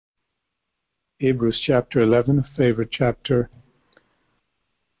Hebrews chapter 11, a favorite chapter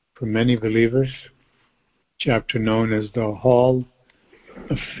for many believers, chapter known as the Hall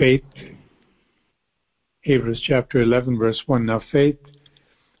of Faith. Hebrews chapter 11, verse 1. Now faith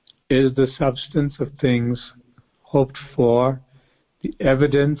is the substance of things hoped for, the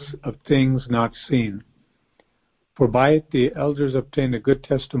evidence of things not seen. For by it the elders obtained a good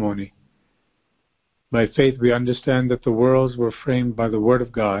testimony. By faith we understand that the worlds were framed by the word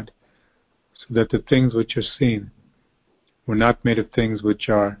of God, so that the things which are seen were not made of things which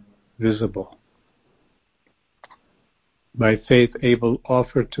are visible. By faith Abel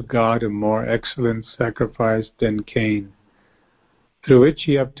offered to God a more excellent sacrifice than Cain, through which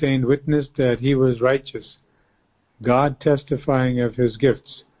he obtained witness that he was righteous, God testifying of his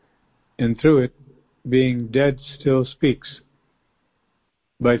gifts, and through it, being dead, still speaks.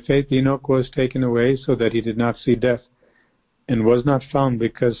 By faith Enoch was taken away so that he did not see death, and was not found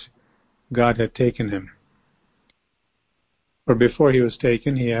because God had taken him. For before he was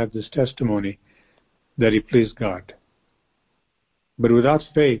taken, he had this testimony, that he pleased God. But without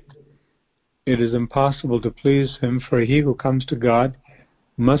faith, it is impossible to please him, for he who comes to God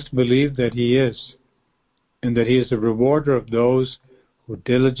must believe that he is, and that he is a rewarder of those who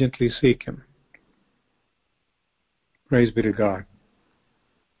diligently seek him. Praise be to God.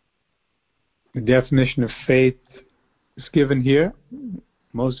 The definition of faith is given here.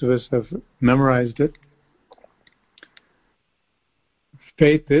 Most of us have memorized it.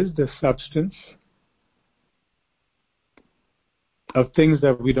 Faith is the substance of things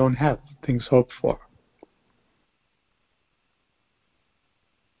that we don't have, things hoped for.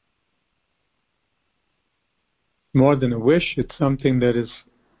 More than a wish, it's something that is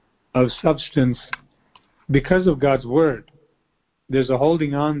of substance because of God's word. There's a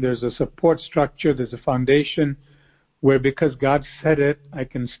holding on, there's a support structure, there's a foundation where because God said it, I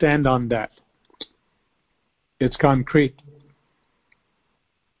can stand on that. It's concrete.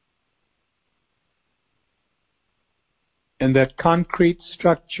 And that concrete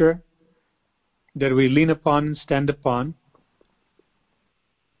structure that we lean upon and stand upon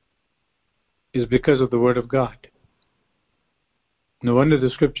is because of the Word of God. No wonder the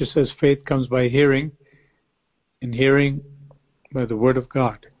Scripture says faith comes by hearing, and hearing by the Word of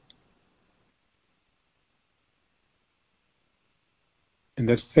God. And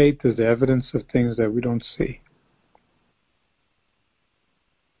that faith is the evidence of things that we don't see.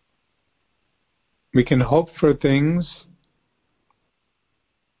 We can hope for things,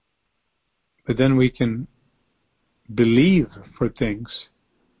 but then we can believe for things.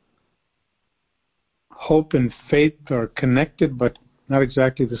 Hope and faith are connected, but not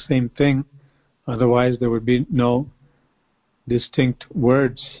exactly the same thing. Otherwise, there would be no distinct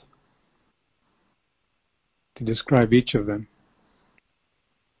words to describe each of them.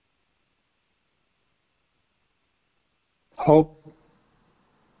 Hope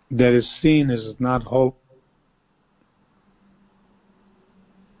that is seen is not hope.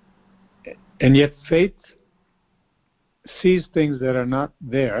 And yet faith sees things that are not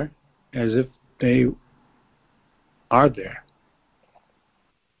there as if they are there.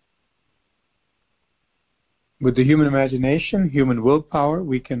 With the human imagination, human willpower,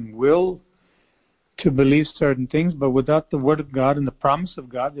 we can will to believe certain things, but without the Word of God and the promise of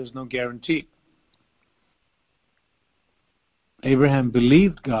God, there's no guarantee. Abraham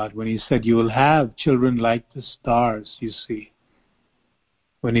believed God when he said, you will have children like the stars you see,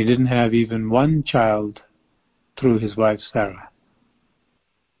 when he didn't have even one child through his wife Sarah.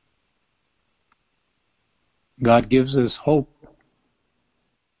 God gives us hope.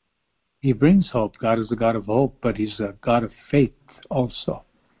 He brings hope. God is the God of hope, but He's a God of faith also.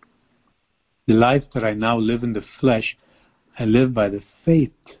 The life that I now live in the flesh, I live by the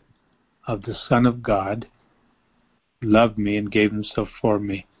faith of the Son of God, who loved me and gave Himself for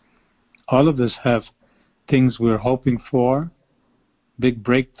me. All of us have things we're hoping for, big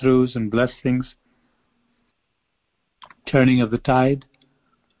breakthroughs and blessings, turning of the tide.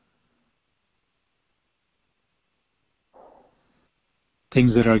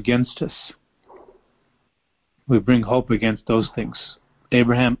 Things that are against us. We bring hope against those things.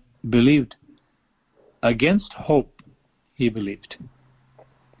 Abraham believed. Against hope, he believed.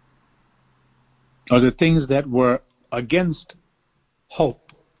 Or the things that were against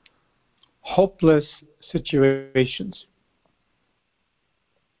hope. Hopeless situations.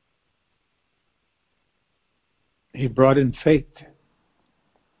 He brought in faith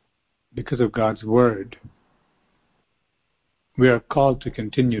because of God's word. We are called to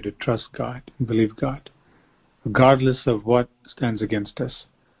continue to trust God and believe God, regardless of what stands against us.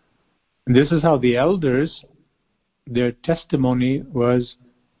 And this is how the elders, their testimony was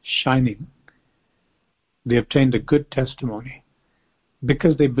shining. They obtained a good testimony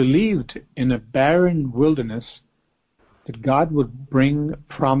because they believed in a barren wilderness that God would bring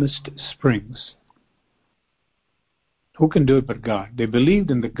promised springs. Who can do it but God? They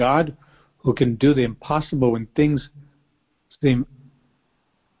believed in the God who can do the impossible when things seem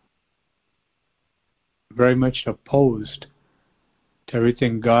very much opposed to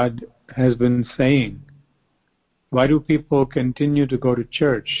everything God has been saying. Why do people continue to go to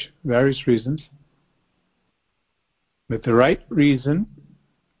church? Various reasons. But the right reason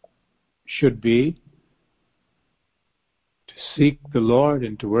should be to seek the Lord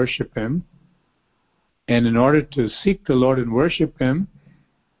and to worship Him. And in order to seek the Lord and worship Him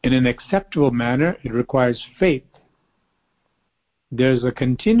in an acceptable manner, it requires faith. There's a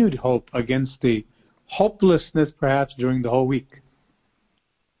continued hope against the hopelessness perhaps during the whole week.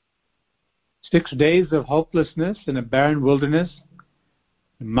 6 days of hopelessness in a barren wilderness,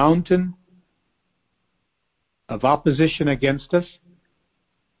 a mountain of opposition against us,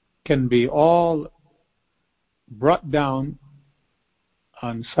 can be all brought down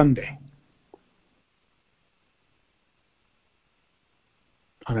on Sunday,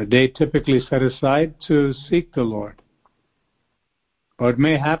 on a day typically set aside to seek the Lord. Or it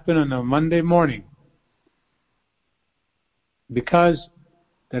may happen on a Monday morning, because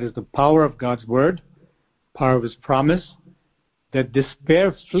that is the power of God's Word, power of His promise, that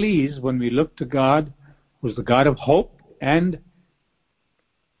despair flees when we look to God, who is the God of hope and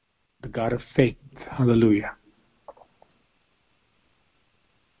the God of faith. Hallelujah.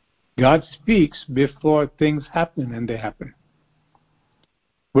 God speaks before things happen, and they happen.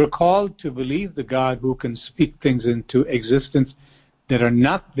 We're called to believe the God who can speak things into existence that are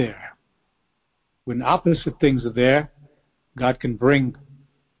not there. When opposite things are there, God can bring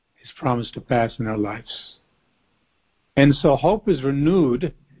His promise to pass in our lives. And so hope is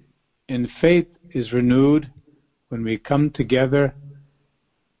renewed and faith is renewed when we come together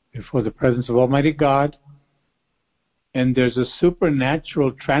before the presence of Almighty God, and there's a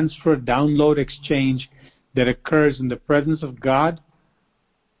supernatural transfer, download, exchange that occurs in the presence of God,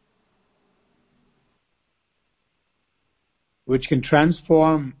 which can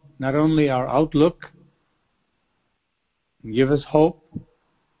transform not only our outlook and give us hope,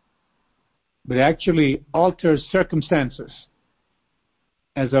 but actually alters circumstances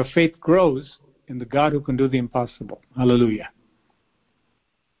as our faith grows in the God who can do the impossible. Hallelujah.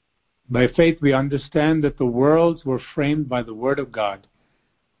 By faith we understand that the worlds were framed by the Word of God,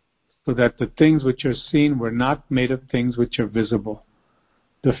 so that the things which are seen were not made of things which are visible.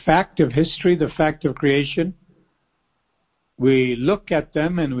 The fact of history, the fact of creation, we look at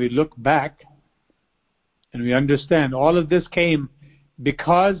them and we look back and we understand all of this came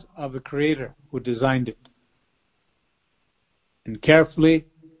because of a Creator who designed it. And carefully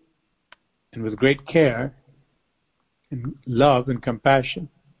and with great care and love and compassion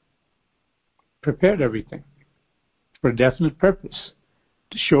prepared everything for a definite purpose,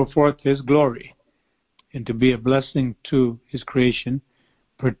 to show forth His glory and to be a blessing to His creation,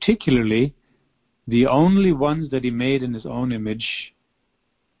 particularly the only ones that He made in His own image,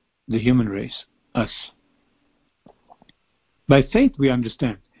 the human race, us. By faith we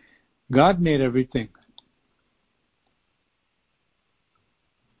understand God made everything.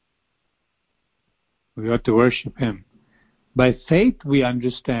 We ought to worship Him. By faith we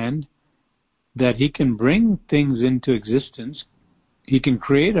understand that He can bring things into existence. He can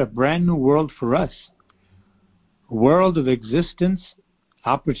create a brand new world for us. A world of existence,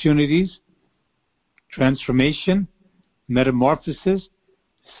 opportunities, transformation, metamorphosis.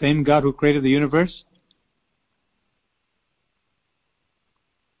 The same God who created the universe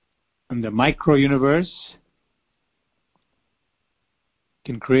and the micro-universe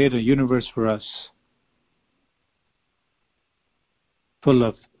can create a universe for us full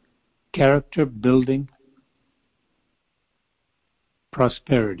of character building,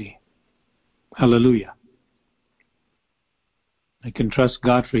 prosperity. Hallelujah. I can trust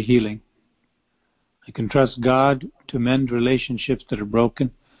God for healing. I can trust God to mend relationships that are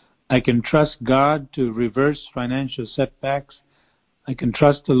broken. I can trust God to reverse financial setbacks. I can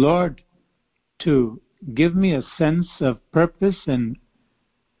trust the Lord to give me a sense of purpose and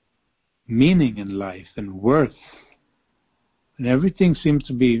meaning in life and worth. And everything seems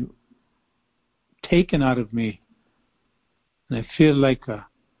to be taken out of me. And I feel like a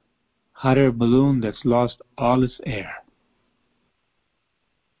hot air balloon that's lost all its air.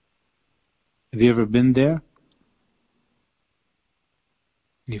 Have you ever been there?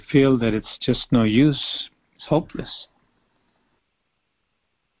 You feel that it's just no use. It's hopeless.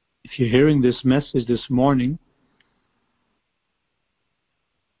 If you're hearing this message this morning,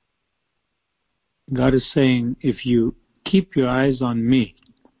 God is saying, if you keep your eyes on me,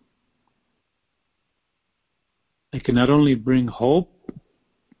 I can not only bring hope,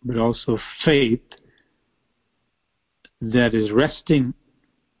 but also faith that is resting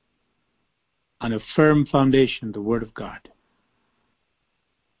on a firm foundation, the Word of God.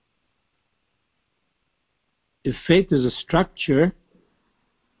 If faith is a structure,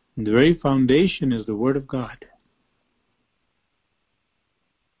 the very foundation is the Word of God.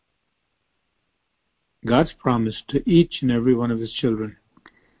 God's promise to each and every one of His children.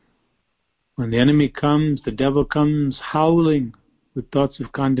 When the enemy comes, the devil comes howling with thoughts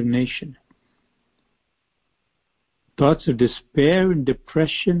of condemnation, thoughts of despair and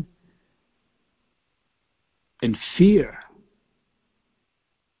depression and fear,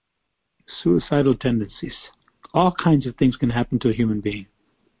 suicidal tendencies. All kinds of things can happen to a human being.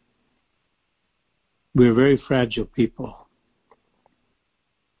 We're very fragile people.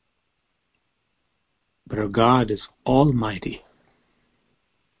 But our God is almighty.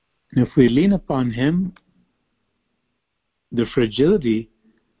 And if we lean upon Him, the fragility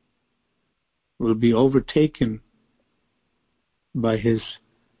will be overtaken by His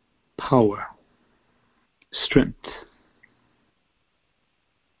power, strength.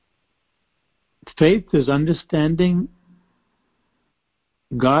 Faith is understanding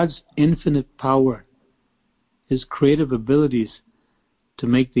God's infinite power, His creative abilities to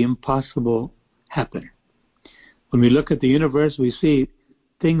make the impossible happen. When we look at the universe, we see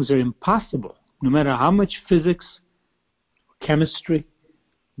things are impossible. No matter how much physics, chemistry,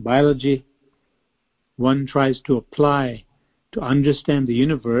 biology one tries to apply to understand the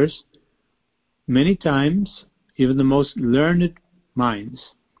universe, many times even the most learned minds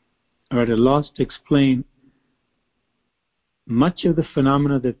are at a loss to explain much of the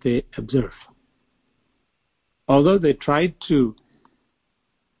phenomena that they observe. Although they tried to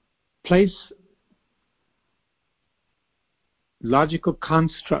place logical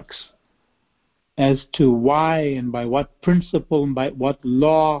constructs as to why and by what principle and by what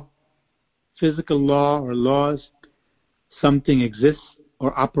law, physical law or laws, something exists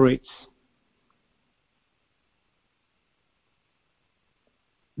or operates.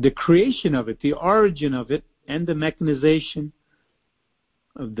 The creation of it, the origin of it, and the mechanization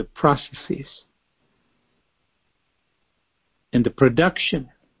of the processes, and the production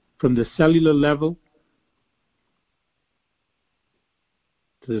from the cellular level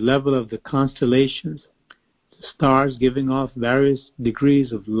to the level of the constellations, the stars giving off various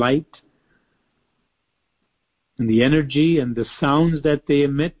degrees of light, and the energy and the sounds that they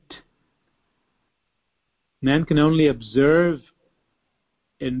emit. Man can only observe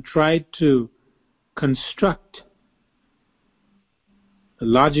and try to construct a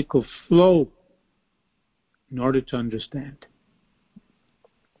logical flow in order to understand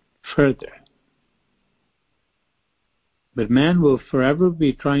further. But man will forever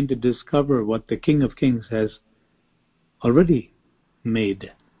be trying to discover what the King of Kings has already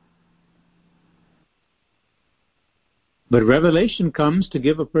made. But revelation comes to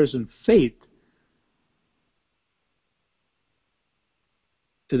give a person faith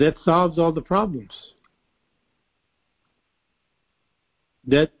that solves all the problems.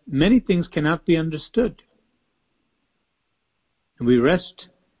 That many things cannot be understood. And we rest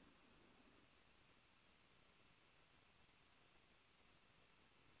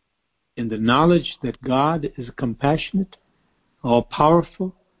in the knowledge that God is compassionate,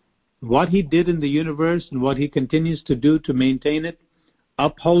 all-powerful. What He did in the universe and what He continues to do to maintain it,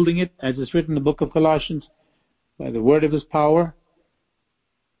 upholding it, as is written in the book of Colossians, by the word of His power.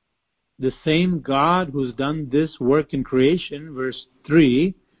 The same God who's done this work in creation, verse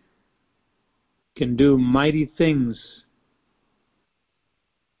 3, can do mighty things,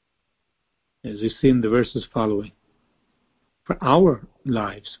 as we see in the verses following, for our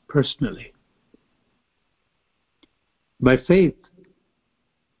lives personally. By faith,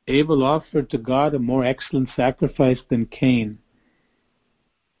 Abel offered to God a more excellent sacrifice than Cain.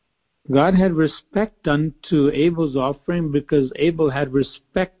 God had respect unto Abel's offering because Abel had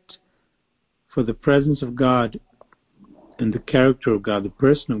respect for the presence of God and the character of God, the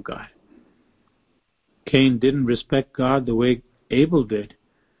person of God. Cain didn't respect God the way Abel did.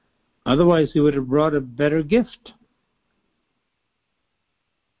 Otherwise, he would have brought a better gift.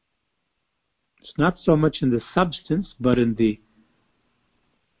 It's not so much in the substance, but in the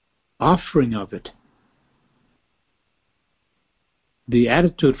offering of it. The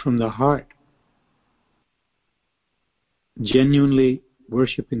attitude from the heart. Genuinely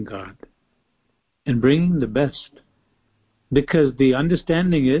worshiping God and bringing the best. Because the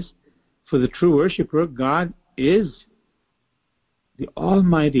understanding is, for the true worshiper, God is the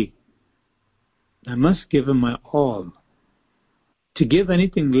Almighty, I must give Him my all. To give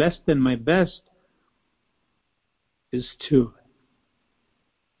anything less than my best is to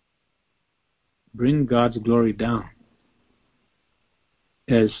bring God's glory down,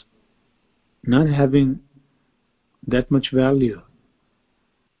 as not having that much value.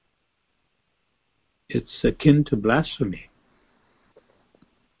 It's akin to blasphemy.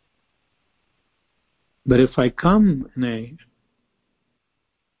 But if I come and I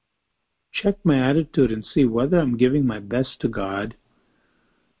check my attitude and see whether I'm giving my best to God,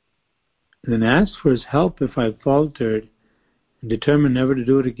 and then ask for His help if I've faltered and determine never to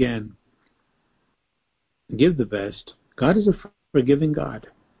do it again, give the best. God is a forgiving God.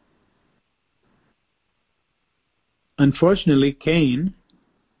 Unfortunately, Cain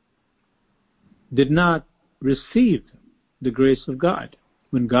did not receive the grace of God.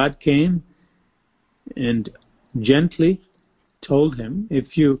 When God came and gently told him,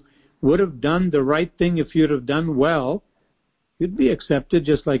 if you would have done the right thing, if you'd have done well, you'd be accepted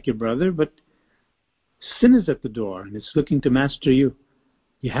just like your brother, but sin is at the door and it's looking to master you.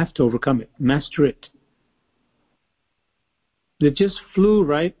 You have to overcome it, master it. It just flew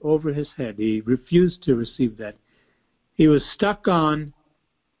right over his head. He refused to receive that. He was stuck on,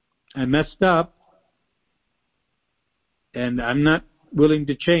 I messed up, and I'm not willing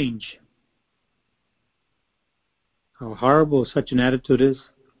to change. How horrible such an attitude is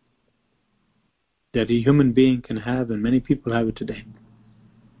that a human being can have, and many people have it today.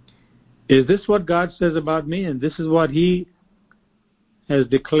 Is this what God says about me, and this is what He has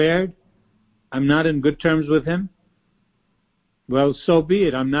declared? I'm not in good terms with Him? Well, so be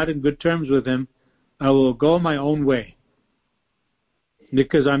it. I'm not in good terms with Him. I will go my own way,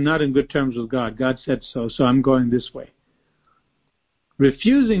 because I'm not in good terms with God. God said so, so I'm going this way.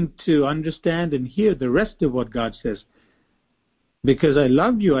 Refusing to understand and hear the rest of what God says. Because I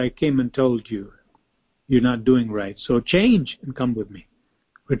loved you, I came and told you, you're not doing right. So change and come with me.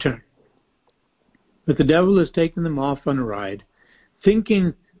 Return. But the devil has taken them off on a ride,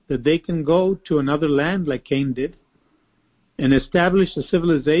 thinking that they can go to another land like Cain did and establish a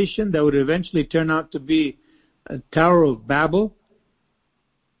civilization that would eventually turn out to be a Tower of Babel,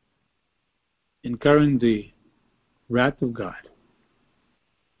 incurring the wrath of God,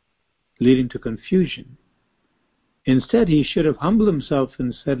 leading to confusion. Instead, he should have humbled himself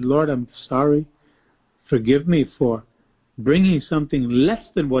and said, Lord, I'm sorry. Forgive me for bringing something less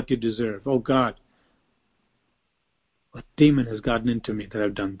than what you deserve. Oh God, what demon has gotten into me that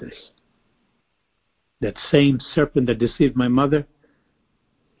I've done this? That same serpent that deceived my mother,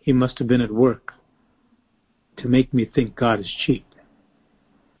 he must have been at work to make me think God is cheap.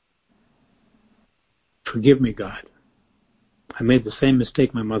 Forgive me, God. I made the same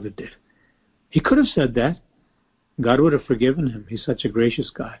mistake my mother did. He could have said that. God would have forgiven him. He's such a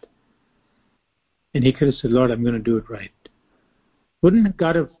gracious God. And he could have said, Lord, I'm going to do it right. Wouldn't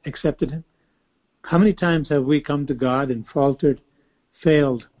God have accepted him? How many times have we come to God and faltered,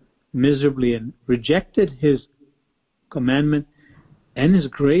 failed miserably, and rejected His commandment and His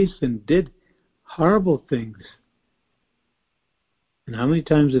grace and did horrible things? And how many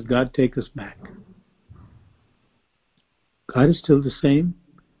times did God take us back? God is still the same,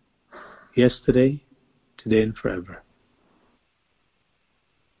 yesterday, today, and forever.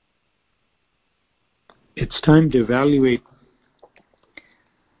 It's time to evaluate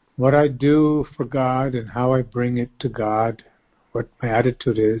what I do for God and how I bring it to God, what my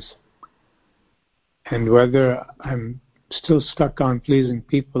attitude is, and whether I'm still stuck on pleasing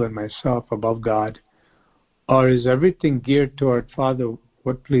people and myself above God, or is everything geared toward, Father,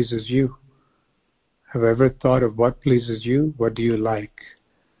 what pleases you? Have I ever thought of what pleases you? What do you like?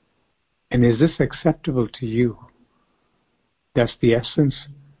 And is this acceptable to you? That's the essence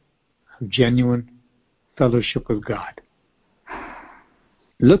of genuine fellowship with God.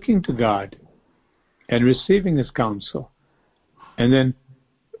 Looking to God and receiving His counsel, and then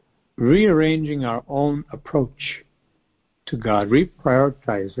rearranging our own approach to God,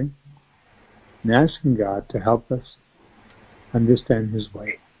 reprioritizing and asking God to help us understand His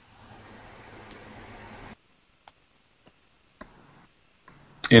way.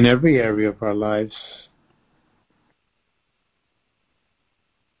 In every area of our lives,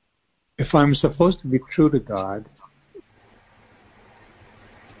 if I'm supposed to be true to God,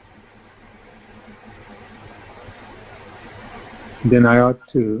 then I ought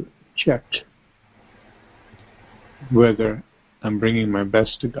to check whether I'm bringing my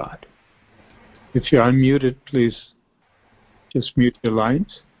best to God. If you're unmuted, please just mute your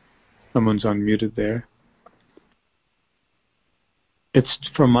lines. Someone's unmuted there. It's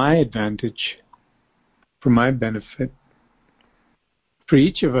for my advantage, for my benefit, for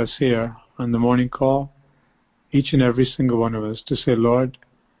each of us here on the morning call, each and every single one of us, to say, Lord,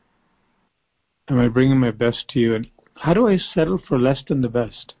 am I bringing my best to you? And how do I settle for less than the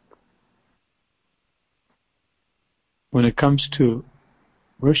best when it comes to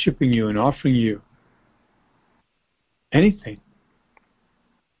worshiping you and offering you anything?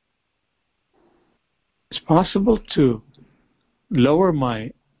 It's possible to lower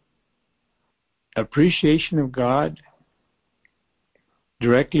my appreciation of God,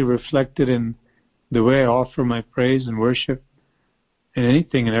 directly reflected in the way I offer my praise and worship in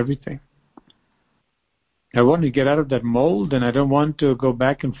anything and everything. I want to get out of that mold, and I don't want to go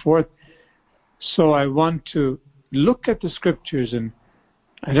back and forth. So I want to look at the scriptures, and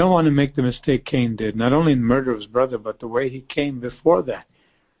I don't want to make the mistake Cain did, not only in murder of his brother, but the way he came before that.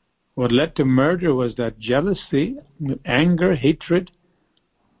 What led to murder was that jealousy, anger, hatred,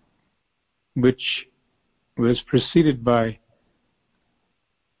 which was preceded by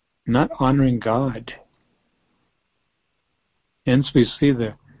not honoring God. Hence we see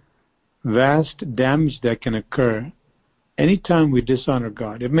the vast damage that can occur anytime we dishonor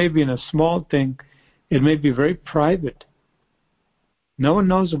God. It may be in a small thing, it may be very private. No one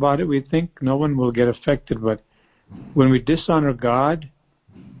knows about it. We think no one will get affected, but when we dishonor God,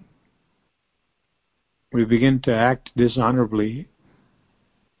 we begin to act dishonorably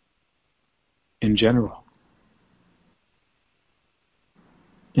in general.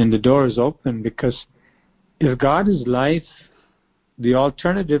 And the door is open, because if God is life, the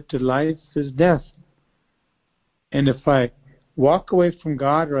alternative to life is death. And if I walk away from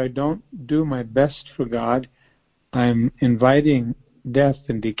God, or I don't do my best for God, I'm inviting death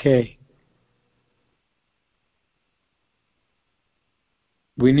and decay.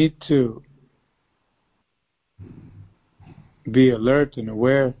 We need to be alert and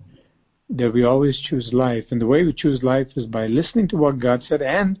aware that we always choose life. And the way we choose life is by listening to what God said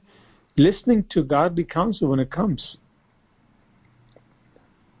and listening to godly counsel when it comes.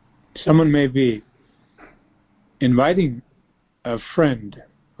 Someone may be inviting a friend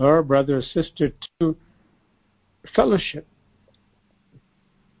or a brother or sister to fellowship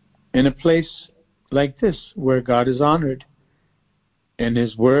in a place like this where God is honored and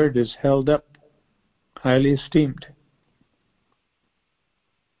His word is held up, highly esteemed.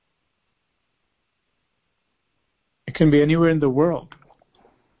 It can be anywhere in the world.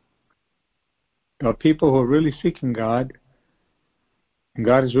 There are people who are really seeking God, and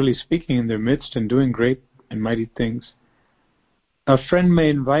God is really speaking in their midst and doing great and mighty things. A friend may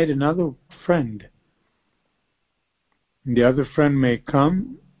invite another friend. And the other friend may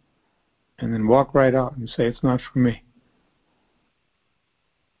come and then walk right out and say, it's not for me.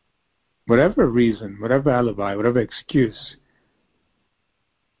 Whatever reason, whatever alibi, whatever excuse.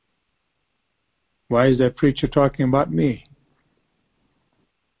 Why is that preacher talking about me?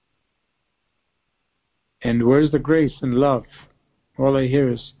 And where's the grace and love? All I hear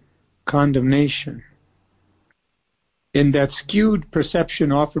is condemnation. In that skewed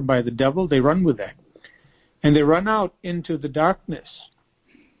perception offered by the devil, they run with that. And they run out into the darkness.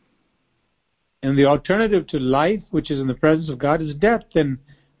 And the alternative to life, which is in the presence of God, is death. And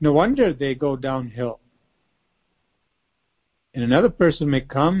no wonder they go downhill. And another person may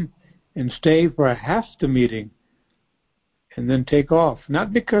come and stay for a half the meeting and then take off.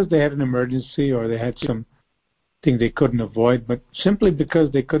 Not because they had an emergency or they had something they couldn't avoid, but simply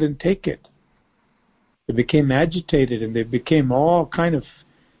because they couldn't take it. They became agitated, and they became all kind of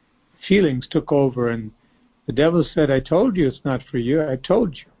feelings took over, and the devil said, I told you it's not for you. I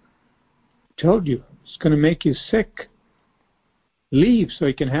told you. I told you. It's going to make you sick. Leave so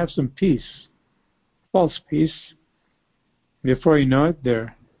you can have some peace. False peace. Before you know it,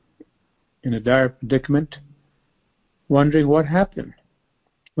 they're in a dire predicament, wondering what happened.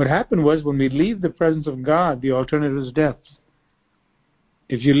 What happened was, when we leave the presence of God, the alternative is death.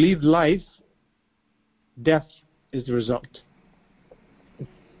 If you leave life, death is the result.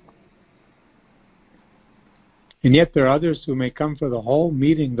 And yet there are others who may come for the whole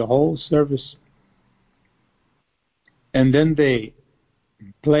meeting, the whole service, and then they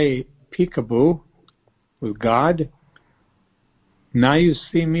play peekaboo with God. Now you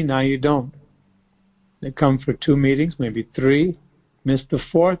see me, now you don't. They come for 2 meetings, maybe 3, miss the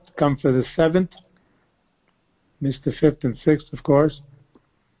 4th, come for the 7th, miss the 5th and 6th, of course,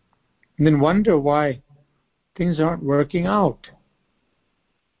 and then wonder why things aren't working out.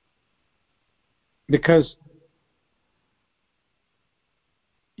 Because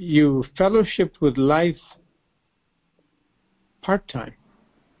you fellowshiped with life part-time.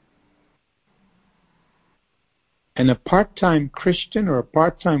 And a part-time Christian or a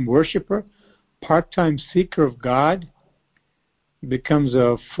part-time worshiper, part-time seeker of God, becomes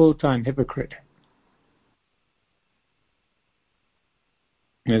a full-time hypocrite.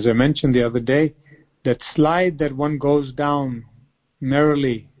 As I mentioned the other day, that slide that one goes down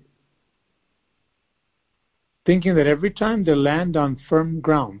merrily, thinking that every time they land on firm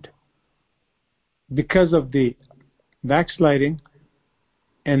ground, because of the backsliding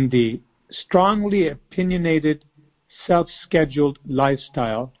and the strongly opinionated, self-scheduled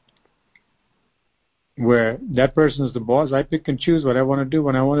lifestyle, where that person is the boss, I pick and choose what I want to do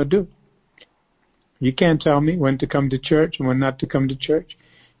when I want to do. You can't tell me when to come to church and when not to come to church.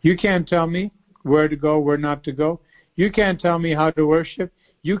 You can't tell me where to go, where not to go. You can't tell me how to worship.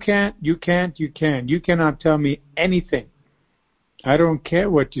 You cannot tell me anything. I don't care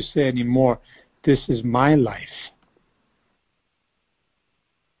what you say anymore. This is my life.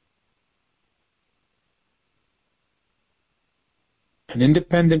 An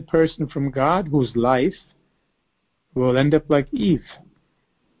independent person from God whose life will end up like Eve,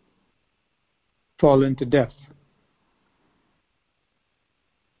 fall into death.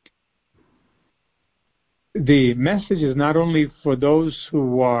 The message is not only for those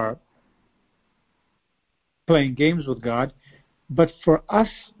who are playing games with God, but for us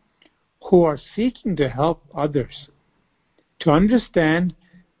who are seeking to help others to understand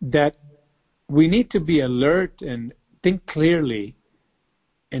that we need to be alert and think clearly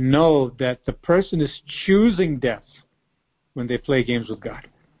and know that the person is choosing death when they play games with God.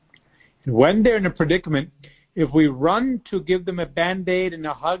 And when they're in a predicament, if we run to give them a Band-Aid and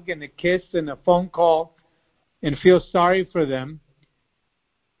a hug and a kiss and a phone call and feel sorry for them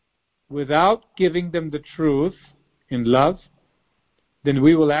without giving them the truth in love, then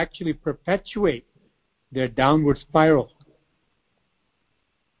we will actually perpetuate their downward spiral,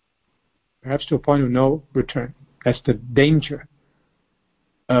 perhaps to a point of no return. That's the danger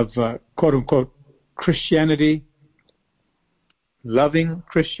of quote-unquote Christianity, loving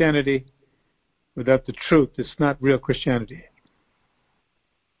Christianity without the truth. It's not real Christianity.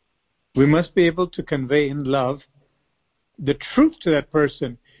 We must be able to convey in love the truth to that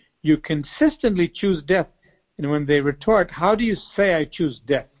person. You consistently choose death. And when they retort, how do you say I choose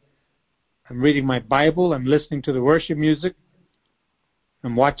death? I'm reading my Bible, I'm listening to the worship music,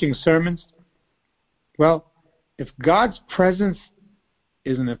 I'm watching sermons. Well, if God's presence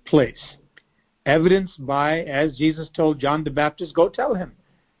is in a place, evidenced by, as Jesus told John the Baptist, go tell him.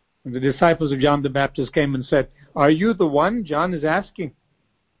 When the disciples of John the Baptist came and said, are you the one? John is asking.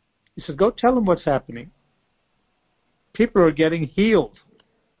 He said, go tell him what's happening. People are getting healed.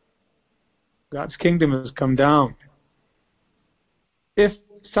 God's kingdom has come down. If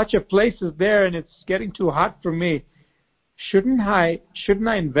such a place is there and it's getting too hot for me, shouldn't I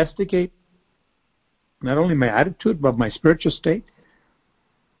investigate not only my attitude but my spiritual state?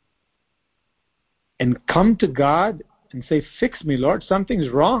 And come to God and say, fix me, Lord, something's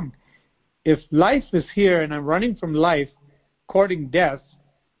wrong. If life is here and I'm running from life, courting death,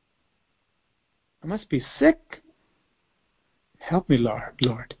 I must be sick. Help me,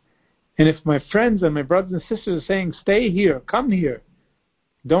 Lord. And if my friends and my brothers and sisters are saying, stay here, come here,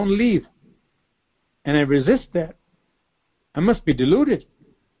 don't leave, and I resist that, I must be deluded.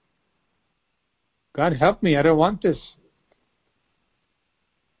 God help me, I don't want this.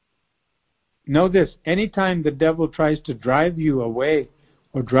 Know this, anytime the devil tries to drive you away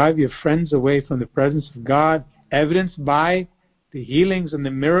or drive your friends away from the presence of God, evidenced by the healings and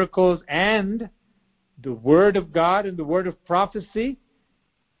the miracles and the Word of God and the word of prophecy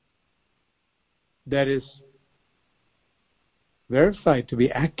that is verified to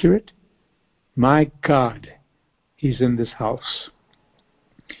be accurate, my God, He's in this house.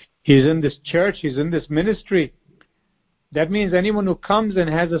 He's in this church. He's in this ministry. That means anyone who comes and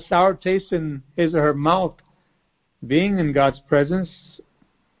has a sour taste in his or her mouth, being in God's presence,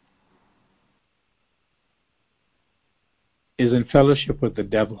 is in fellowship with the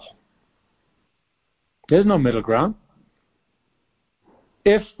devil. There's no middle ground.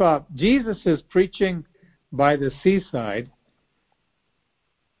 If Jesus is preaching by the seaside,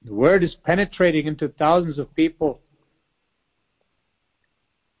 the word is penetrating into thousands of people,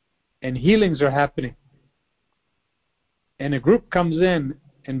 and healings are happening, and a group comes in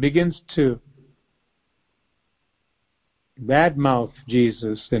and begins to badmouth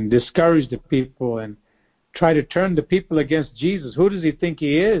Jesus and discourage the people and try to turn the people against Jesus. Who does he think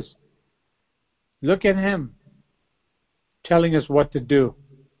he is? Look at him telling us what to do.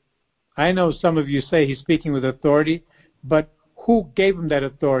 I know some of you say he's speaking with authority, but who gave him that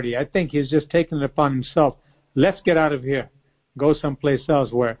authority? I think he's just taken it upon himself. Let's get out of here. Go someplace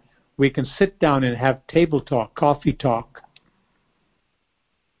else where we can sit down and have table talk, coffee talk.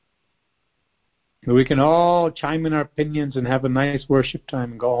 We can all chime in our opinions and have a nice worship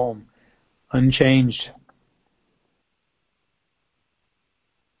time and go home unchanged.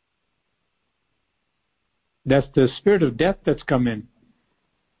 That's the spirit of death that's come in.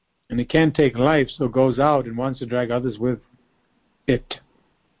 And it can't take life, so it goes out and wants to drag others with it.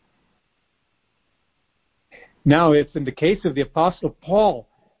 Now, if in the case of the Apostle Paul,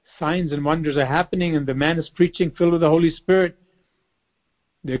 signs and wonders are happening and the man is preaching filled with the Holy Spirit,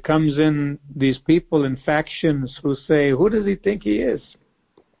 there comes in these people in factions who say, who does he think he is?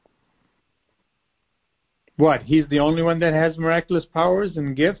 What, he's the only one that has miraculous powers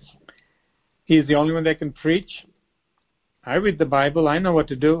and gifts? He's the only one that can preach? I read the Bible, I know what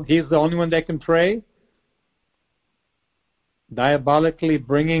to do. He's the only one that can pray? Diabolically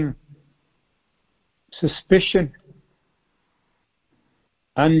bringing suspicion,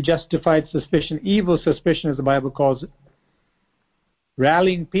 unjustified suspicion, evil suspicion as the Bible calls it.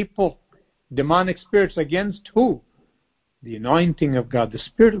 Rallying people, demonic spirits against who? The anointing of God, the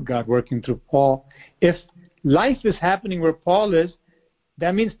Spirit of God working through Paul. If life is happening where Paul is,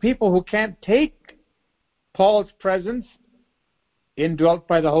 that means people who can't take Paul's presence, indwelt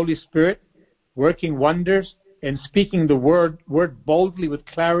by the Holy Spirit, working wonders and speaking the word boldly with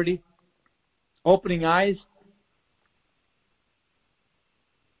clarity, opening eyes,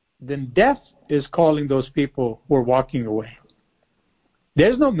 then death is calling those people who are walking away.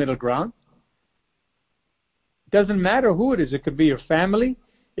 There's no middle ground. It doesn't matter who it is. It could be your family.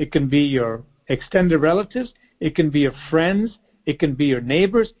 It can be your extended relatives. It can be your friends. It can be your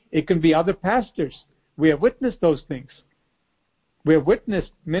neighbors. It can be other pastors. We have witnessed those things. We have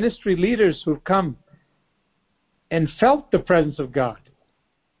witnessed ministry leaders who've come and felt the presence of God,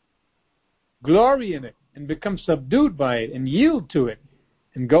 glory in it, and become subdued by it and yield to it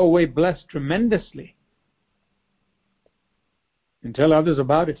and go away blessed tremendously and tell others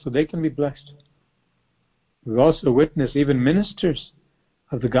about it so they can be blessed. We've also witnessed even ministers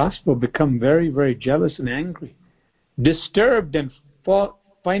of the gospel become very, very jealous and angry, disturbed and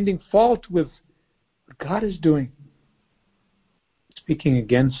finding fault with what God is doing, speaking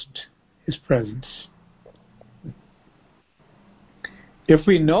against His presence. If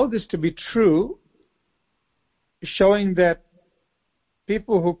we know this to be true, showing that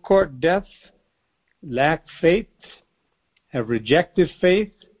people who court death lack faith, have rejected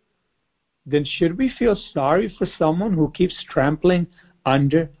faith, then should we feel sorry for someone who keeps trampling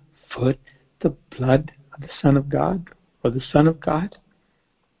underfoot the blood of the Son of God or the Son of God?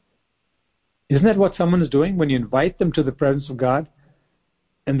 Isn't that what someone is doing when you invite them to the presence of God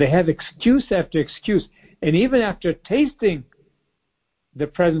and they have excuse after excuse, and even after tasting the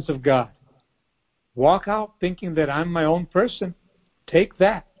presence of God, walk out thinking that I'm my own person? Take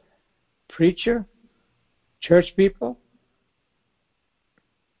that. Preacher, church people,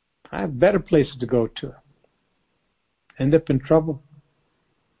 I have better places to go to. End up in trouble.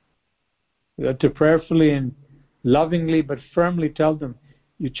 We have to prayerfully and lovingly but firmly tell them,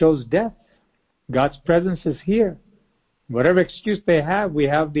 you chose death. God's presence is here. Whatever excuse they have, we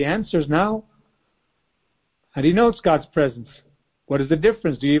have the answers now. How do you know it's God's presence? What is the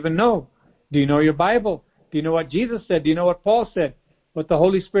difference? Do you even know? Do you know your Bible? Do you know what Jesus said? Do you know what Paul said? What the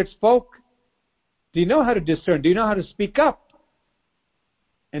Holy Spirit spoke? Do you know how to discern? Do you know how to speak up?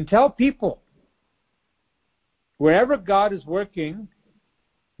 And tell people, wherever God is working,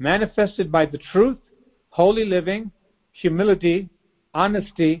 manifested by the truth, holy living, humility,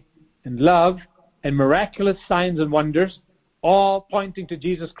 honesty, and love, and miraculous signs and wonders, all pointing to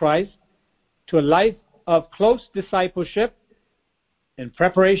Jesus Christ, to a life of close discipleship and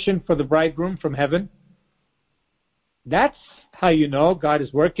preparation for the bridegroom from heaven. That's how you know God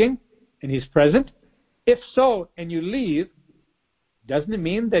is working and He's present. If so, and you leave, doesn't it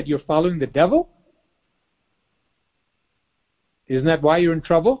mean that you're following the devil? Isn't that why you're in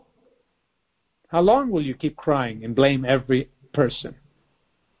trouble? How long will you keep crying and blame every person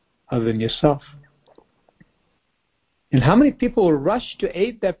other than yourself? And how many people will rush to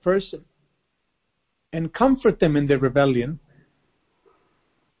aid that person and comfort them in their rebellion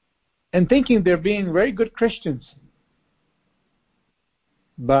and thinking they're being very good Christians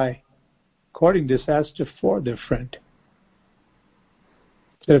by courting disaster for their friend?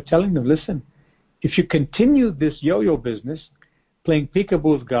 Instead of telling them, listen, if you continue this yo-yo business, playing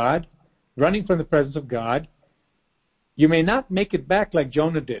peekaboo with God, running from the presence of God, you may not make it back like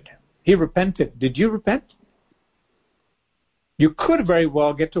Jonah did. He repented. Did you repent? You could very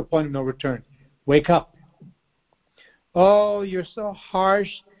well get to a point of no return. Wake up. Oh, you're so harsh.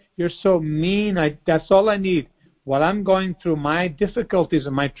 You're so mean. That's all I need. While I'm going through my difficulties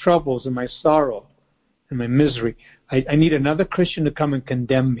and my troubles and my sorrow and my misery, I need another Christian to come and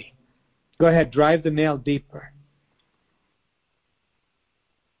condemn me. Go ahead, drive the nail deeper.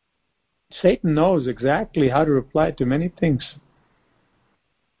 Satan knows exactly how to reply to many things.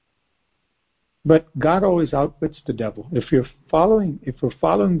 But God always outwits the devil. If we're following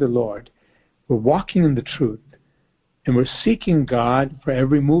the Lord, we're walking in the truth, and we're seeking God for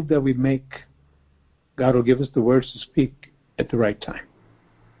every move that we make, God will give us the words to speak at the right time.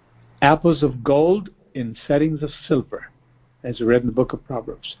 Apples of gold in settings of silver, as we read in the book of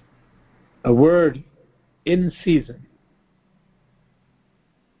Proverbs. A word in season.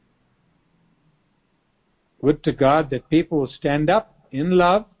 Would to God that people will stand up in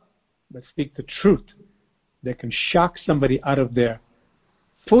love, but speak the truth that can shock somebody out of their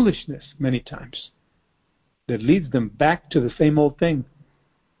foolishness many times, that leads them back to the same old thing.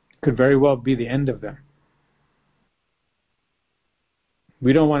 Could very well be the end of them.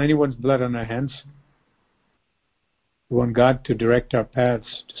 We don't want anyone's blood on our hands. We want God to direct our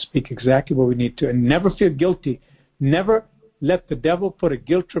paths, to speak exactly what we need to, and never feel guilty. Never let the devil put a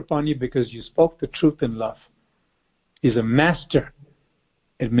guilt trip on you because you spoke the truth in love. He's a master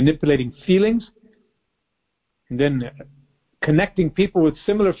at manipulating feelings and then connecting people with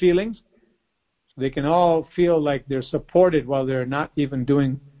similar feelings so they can all feel like they're supported while they're not even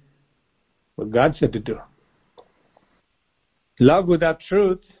doing what God said to do. Love without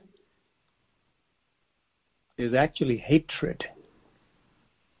truth is actually hatred.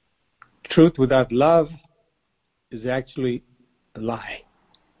 Truth without love is actually a lie.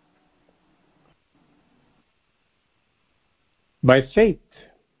 By faith,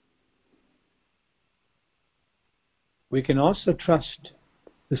 we can also trust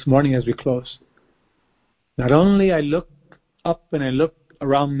this morning as we close. Not only I look up and I look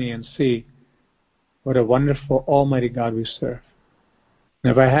around me and see what a wonderful Almighty God we serve.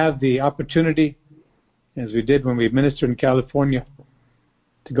 And if I have the opportunity, as we did when we ministered in California,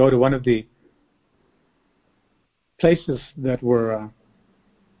 to go to one of the places that were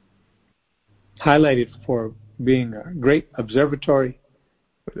highlighted for being a great observatory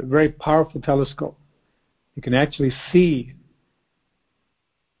with a very powerful telescope, you can actually see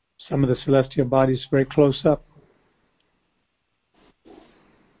some of the celestial bodies very close up. You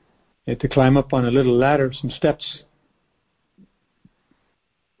had to climb up on a little ladder, some steps.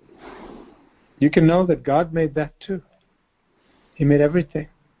 You can know that God made that too. He made everything.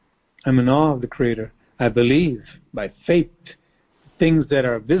 I'm in awe of the Creator. I believe by faith things that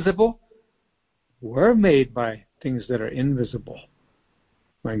are visible were made by things that are invisible.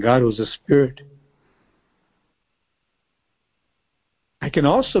 My God was a spirit. I can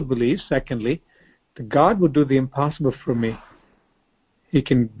also believe, secondly, that God will do the impossible for me. He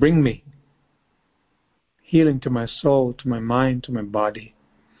can bring me healing to my soul, to my mind, to my body.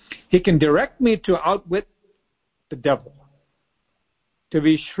 He can direct me to outwit the devil, to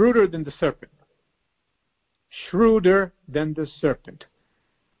be shrewder than the serpent. Shrewder than the serpent.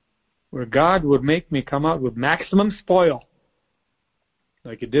 Where God would make me come out with maximum spoil,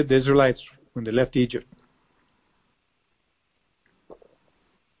 like He did the Israelites when they left Egypt.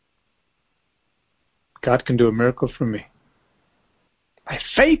 God can do a miracle for me. By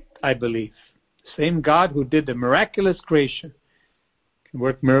faith, I believe. The same God who did the miraculous creation can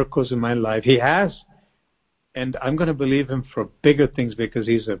work miracles in my life. He has. And I'm going to believe Him for bigger things because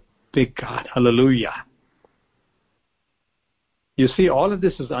He's a big God. Hallelujah. You see, all of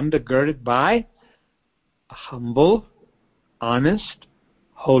this is undergirded by a humble, honest,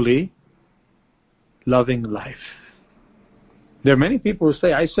 holy, loving life. There are many people who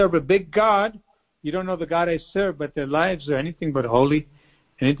say, I serve a big God. You don't know the God I serve, but their lives are anything but holy,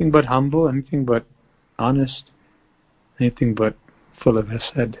 anything but humble, anything but honest, anything but full of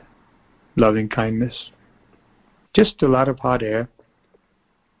hesed, loving kindness. Just a lot of hot air.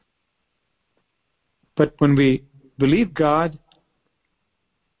 But when we believe God,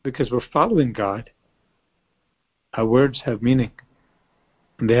 because we're following God, our words have meaning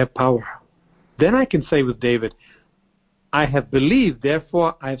and they have power. Then I can say with David, I have believed,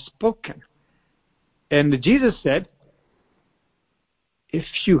 therefore I have spoken. And Jesus said, if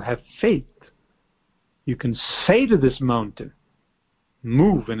you have faith, you can say to this mountain,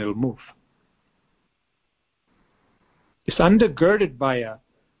 move, and it'll move. It's undergirded by a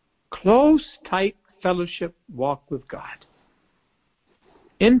close, tight fellowship walk with God.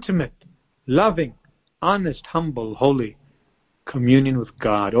 Intimate, loving, honest, humble, holy communion with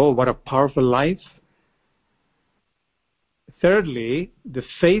God. Oh, what a powerful life. Thirdly, the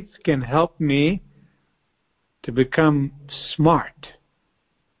faith can help me to become smart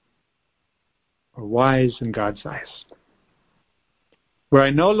or wise in God's eyes. Where I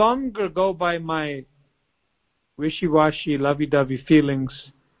no longer go by my wishy-washy, lovey-dovey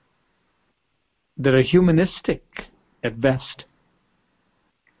feelings, that are humanistic at best,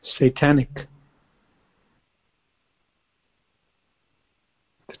 satanic.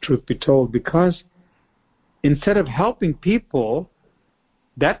 The truth be told, because instead of helping people,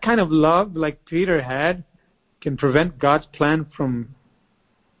 that kind of love like Peter had can prevent God's plan from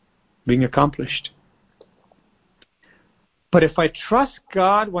being accomplished. But if I trust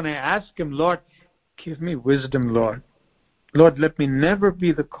God when I ask Him, Lord, give me wisdom, Lord. Lord, let me never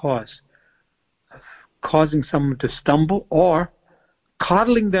be the cause of causing someone to stumble or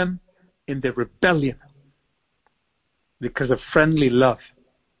coddling them in their rebellion because of friendly love.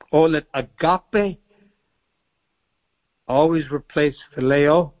 Oh, let agape always replace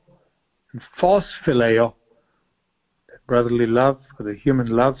phileo and false phileo, that brotherly love or the human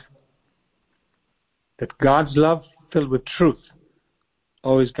love, that God's love filled with truth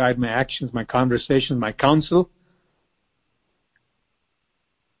always guide my actions, my conversations, my counsel.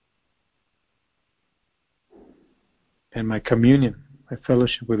 And my communion, my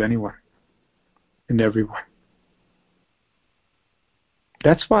fellowship with anyone and everyone.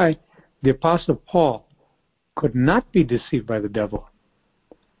 That's why the Apostle Paul could not be deceived by the devil.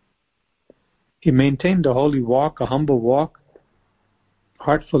 He maintained a holy walk, a humble walk,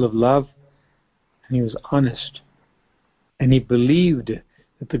 heart full of love, and he was honest. And he believed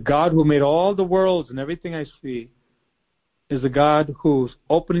that the God who made all the worlds and everything I see is the God who's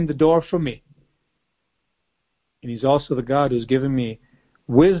opening the door for me. And He's also the God who's given me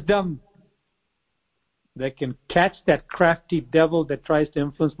wisdom that can catch that crafty devil that tries to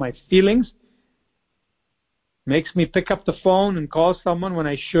influence my feelings, makes me pick up the phone and call someone when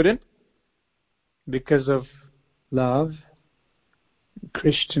I shouldn't because of love,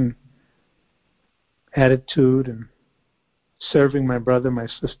 Christian attitude, and serving my brother, my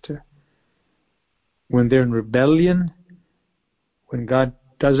sister. When they're in rebellion, when God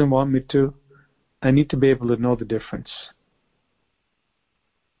doesn't want me to, I need to be able to know the difference.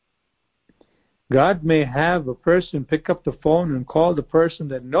 God may have a person pick up the phone and call the person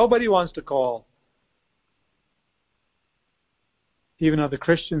that nobody wants to call. Even other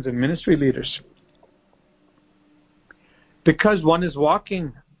Christians and ministry leaders. Because one is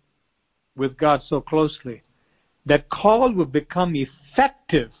walking with God so closely, that call will become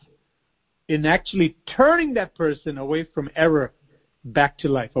effective in actually turning that person away from error back to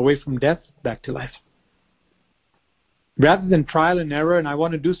life, away from death back to life. Rather than trial and error, and I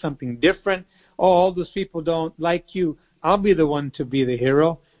want to do something different, oh, all those people don't like you, I'll be the one to be the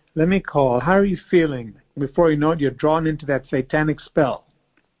hero. Let me call. How are you feeling? Before you know it, you're drawn into that satanic spell.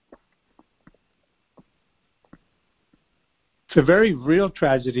 It's a very real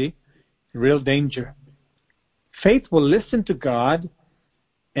tragedy, real danger. Faith will listen to God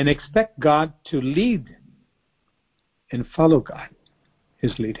and expect God to lead and follow God,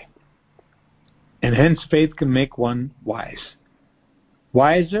 His leading. And hence faith can make one wise.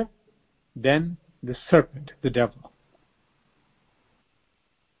 Wiser than the serpent, the devil.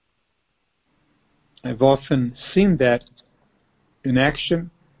 I've often seen that in action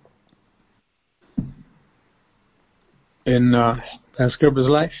in Pastor Gerber's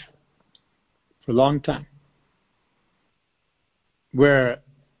life for a long time, where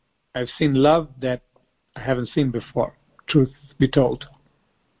I've seen love that I haven't seen before, truth be told.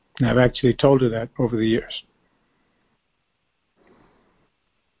 And I've actually told her that over the years.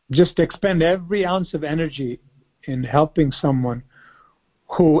 Just expend every ounce of energy in helping someone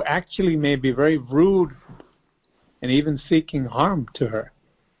who actually may be very rude and even seeking harm to her,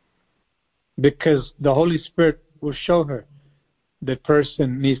 because the Holy Spirit will show her that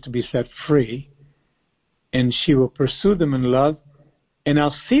person needs to be set free, and she will pursue them in love, and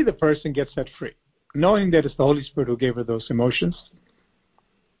I'll see the person get set free, knowing that it's the Holy Spirit who gave her those emotions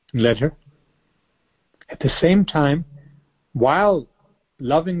and led her. At the same time, while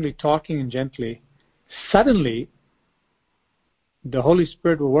lovingly talking and gently, suddenly the Holy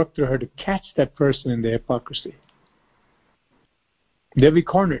Spirit will work through her to catch that person in their hypocrisy. They'll be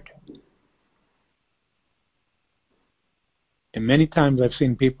cornered. And many times I've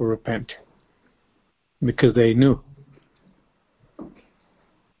seen people repent because they knew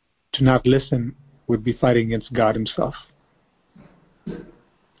to not listen would be fighting against God Himself.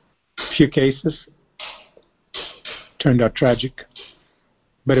 A few cases turned out tragic,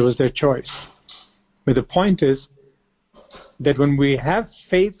 but it was their choice. But the point is that when we have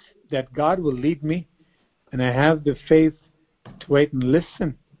faith that God will lead me, and I have the faith to wait and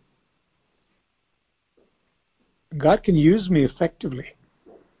listen, God can use me effectively.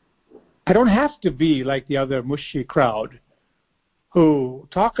 I don't have to be like the other mushy crowd who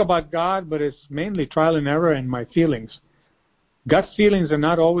talk about God, but it's mainly trial and error and my feelings. Gut feelings are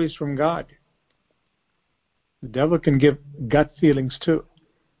not always from God. The devil can give gut feelings too.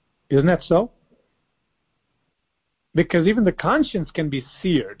 Isn't that so? Because even the conscience can be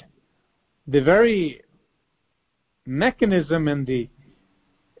seared. The very mechanism and the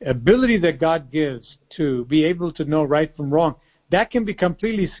ability that God gives to be able to know right from wrong, that can be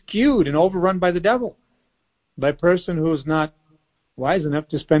completely skewed and overrun by the devil, by a person who is not wise enough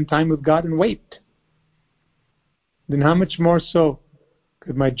to spend time with God and wait. Then how much more so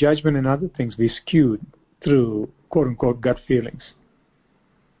could my judgment and other things be skewed through quote-unquote gut feelings?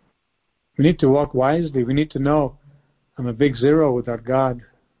 We need to walk wisely. We need to know I'm a big zero without God,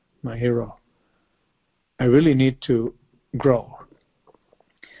 my hero. I really need to grow.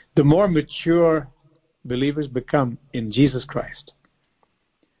 The more mature believers become in Jesus Christ,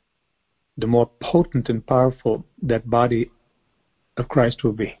 the more potent and powerful that body of Christ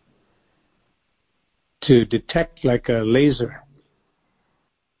will be. To detect like a laser,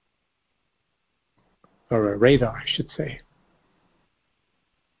 or a radar, I should say.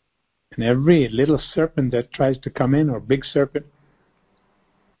 And every little serpent that tries to come in, or big serpent,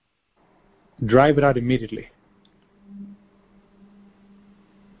 drive it out immediately.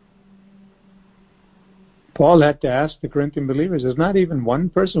 Paul had to ask the Corinthian believers, is not even one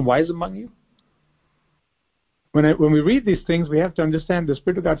person wise among you? When we read these things, we have to understand the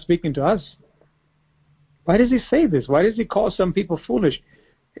Spirit of God speaking to us. Why does he say this? Why does he call some people foolish?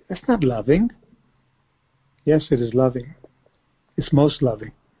 That's not loving. Yes, it is loving. It's most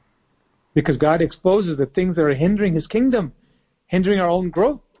loving. Because God exposes the things that are hindering his kingdom, hindering our own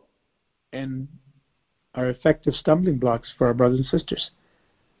growth, and are effective stumbling blocks for our brothers and sisters.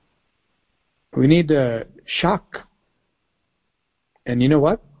 We need a shock. And you know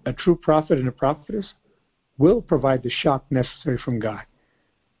what? A true prophet and a prophetess will provide the shock necessary from God.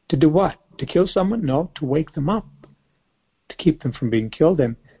 To do what? To kill someone? No, to wake them up. To keep them from being killed,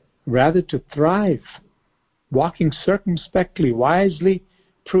 and rather to thrive, walking circumspectly, wisely,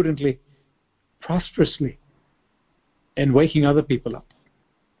 prudently, prosperously, and waking other people up.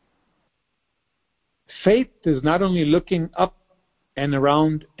 Faith is not only looking up and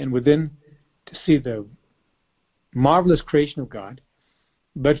around and within to see the marvelous creation of God,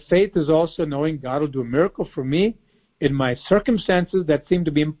 but faith is also knowing God will do a miracle for me in my circumstances that seem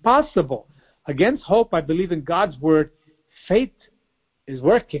to be impossible. Against hope, I believe in God's word. Faith is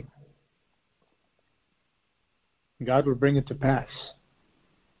working. God will bring it to pass.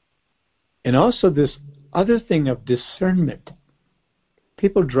 And also this other thing of discernment.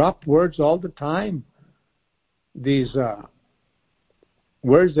 People drop words all the time. These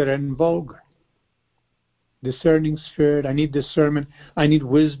words that are in vogue. Discerning spirit, I need discernment, I need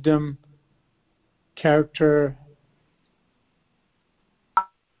wisdom, character.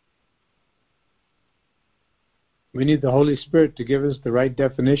 We need the Holy Spirit to give us the right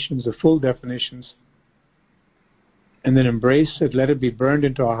definitions, the full definitions, and then embrace it, let it be burned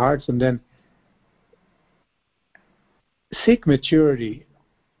into our hearts, and then seek maturity.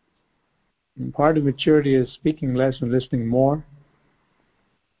 And part of maturity is speaking less and listening more,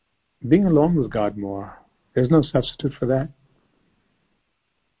 being alone with God more. There's no substitute for that.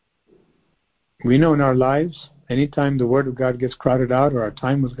 We know in our lives, anytime the Word of God gets crowded out, or our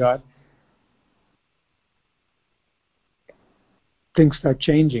time with God, things start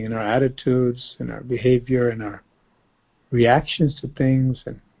changing in our attitudes, in our behavior, in our reactions to things,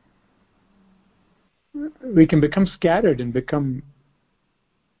 and we can become scattered and become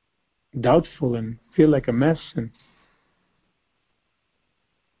doubtful and feel like a mess and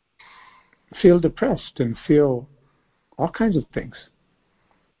feel depressed and feel all kinds of things.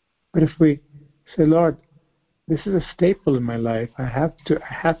 But if we say, Lord, this is a staple in my life, I have to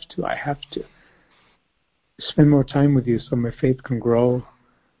spend more time with you so my faith can grow,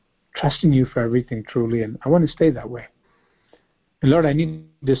 trusting you for everything truly, and I want to stay that way. And Lord, I need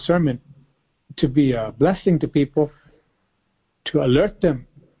discernment to be a blessing to people, to alert them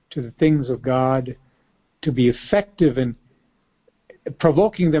to the things of God, to be effective in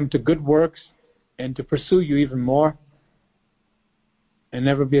provoking them to good works, and to pursue you even more, and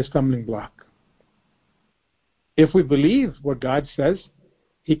never be a stumbling block. If we believe what God says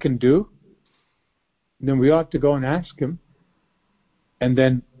He can do, then we ought to go and ask Him, and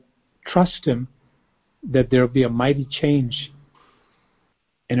then trust Him that there will be a mighty change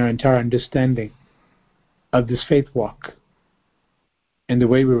in our entire understanding of this faith walk and the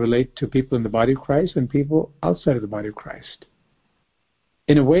way we relate to people in the body of Christ and people outside of the body of Christ.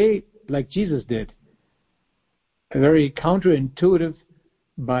 In a way like Jesus did, a very counterintuitive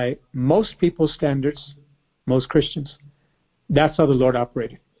by most people's standards, most Christians. That's how the Lord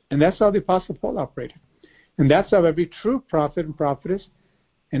operated. And that's how the Apostle Paul operated. And that's how every true prophet and prophetess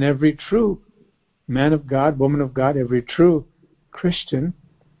and every true man of God, woman of God, every true Christian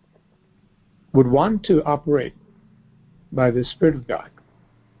would want to operate by the Spirit of God,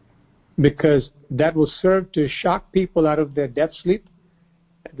 because that will serve to shock people out of their death sleep,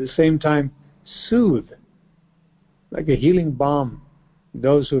 at the same time soothe, like a healing balm,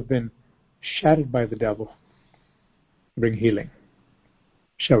 those who have been shattered by the devil. Bring healing.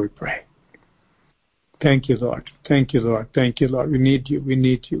 Shall we pray? Thank you, Lord. Thank you, Lord. Thank you, Lord. We need you. We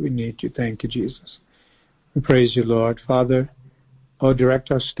need you. We need you. Thank you, Jesus. We praise you, Lord. Father,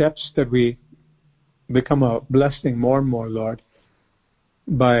 direct our steps that we become a blessing more and more, Lord,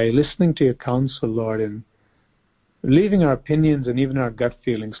 by listening to your counsel, Lord, and leaving our opinions and even our gut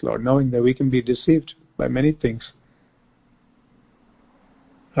feelings, Lord, knowing that we can be deceived by many things.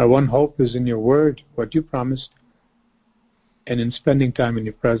 Our one hope is in your word, what you promised, and in spending time in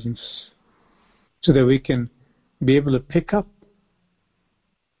your presence, so that we can be able to pick up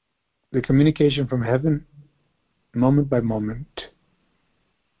the communication from heaven moment by moment.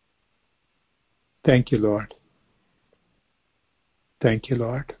 Thank you, Lord. Thank you,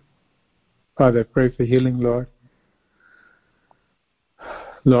 Lord. Father, I pray for healing, Lord.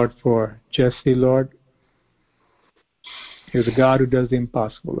 Lord, for Jesse, Lord. You're the God who does the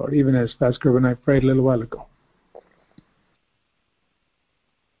impossible, Lord, even as Pastor when I prayed a little while ago.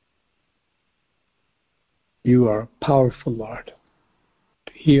 You are powerful, Lord,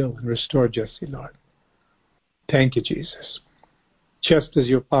 to heal and restore Jesse, Lord. Thank you, Jesus. Just as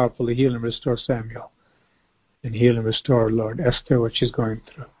you're powerful to heal and restore Samuel, and heal and restore, Lord, Esther, what she's going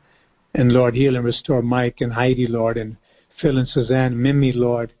through. And, Lord, heal and restore Mike and Heidi, Lord, and Phil and Suzanne, Mimi,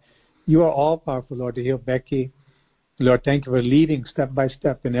 Lord. You are all powerful, Lord, to heal Becky. Lord, thank you for leading step by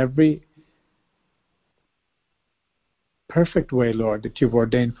step in every perfect way, Lord, that you've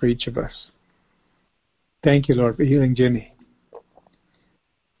ordained for each of us. Thank you, Lord, for healing Jenny.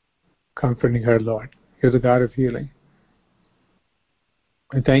 Comforting her, Lord. You're the God of healing.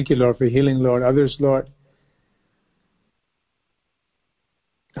 And thank you, Lord, for healing, Lord, others, Lord,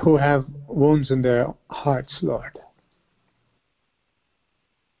 who have wounds in their hearts, Lord.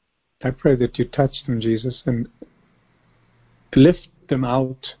 I pray that you touch them, Jesus, and lift them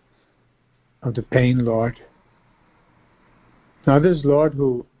out of the pain, Lord. Others, Lord,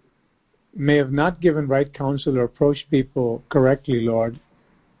 who may have not given right counsel or approached people correctly, Lord,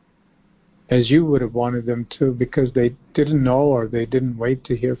 as you would have wanted them to, because they didn't know or they didn't wait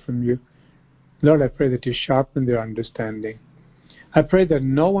to hear from you. Lord, I pray that you sharpen their understanding. I pray that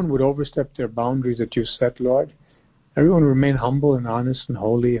no one would overstep their boundaries that you set, Lord. Everyone remain humble and honest and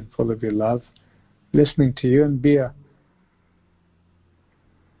holy and full of your love, listening to you, and be a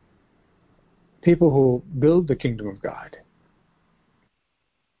people who build the kingdom of God.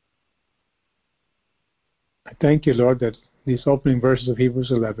 I thank you, Lord, that these opening verses of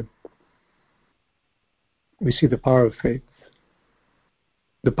Hebrews 11, we see the power of faith,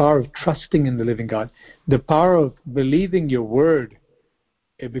 the power of trusting in the living God, the power of believing your word.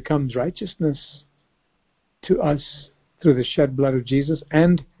 It becomes righteousness to us through the shed blood of Jesus,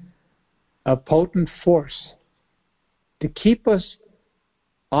 and a potent force to keep us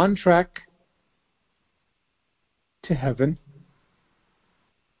on track to heaven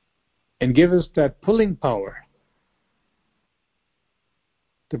and give us that pulling power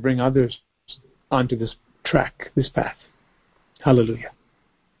to bring others onto this track, this path. Hallelujah.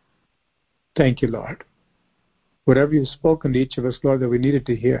 Thank you, Lord. Whatever you've spoken to each of us, Lord, that we needed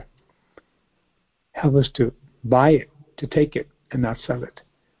to hear, help us to buy it, to take it, and not sell it.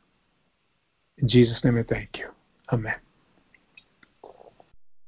 In Jesus' name I thank you. Amen.